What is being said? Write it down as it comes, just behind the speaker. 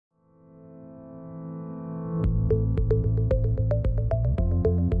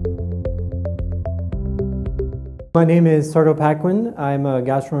My name is Sarto Paquin. I'm a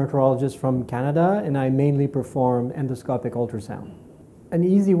gastroenterologist from Canada, and I mainly perform endoscopic ultrasound. An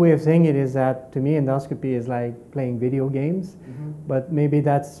easy way of saying it is that, to me, endoscopy is like playing video games, but maybe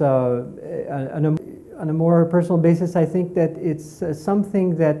that's on a more personal basis. I think that it's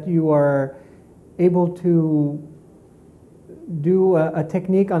something that you are able to do a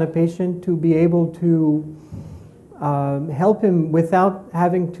technique on a patient to be able to help him without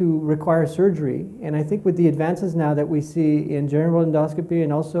having to require surgery. And I think with the advances now that we see in general endoscopy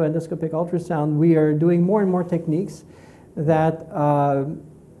and also endoscopic ultrasound, we are doing more and more techniques that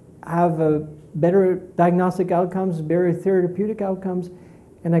have better diagnostic outcomes, better therapeutic outcomes,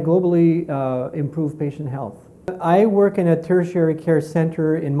 and that globally improve patient health. I work in a tertiary care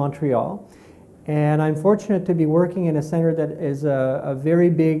center in Montreal, and I'm fortunate to be working in a center that is a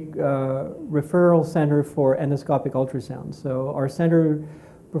very big referral center for endoscopic ultrasound. So our center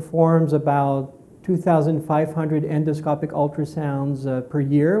performs about 2,500 endoscopic ultrasounds per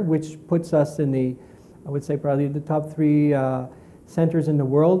year, which puts us in the, I would say, probably the top 3 centers in the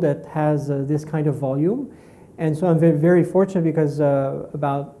world that has this kind of volume. And so I'm very fortunate because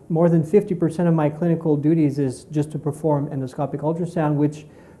about more than 50% of my clinical duties is just to perform endoscopic ultrasound, which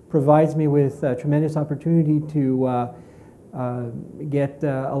provides me with a tremendous opportunity to get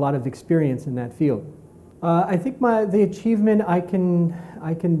a lot of experience in that field. I think the achievement I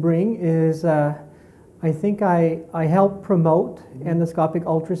can bring is I think I help promote endoscopic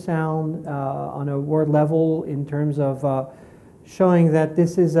ultrasound on a world level in terms of showing that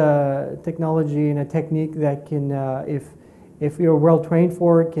this is a technology and a technique that can, if you're well trained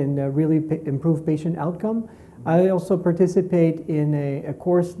for it, can really improve patient outcome. I also participate in a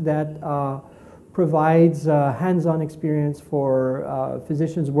course that provides hands-on experience for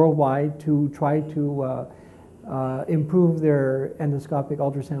physicians worldwide to try to improve their endoscopic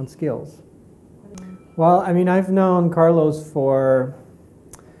ultrasound skills. Well, I mean, I've known Carlos for,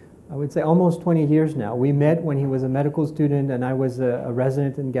 I would say, almost 20 years now. We met when he was a medical student and I was a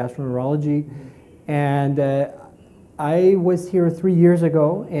resident in gastroenterology. And I was here 3 years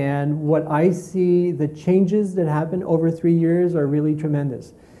ago, and what I see, the changes that happen over 3 years are really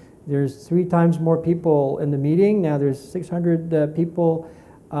tremendous. There's 3 times more people in the meeting. Now there's 600 people.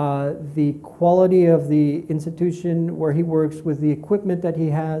 The quality of the institution where he works with the equipment that he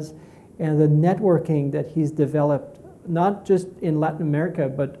has and the networking that he's developed, not just in Latin America,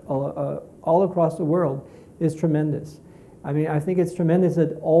 but all across the world, is tremendous. I mean, I think it's tremendous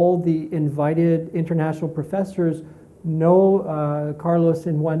that all the invited international professors know Carlos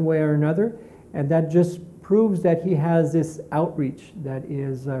in one way or another, and that just proves that he has this outreach that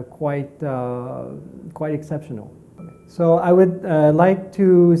is quite exceptional. So I would like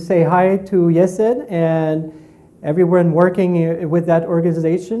to say hi to IECED and everyone working with that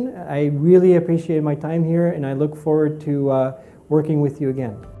organization. I really appreciate my time here, and I look forward to working with you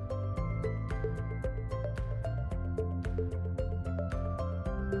again.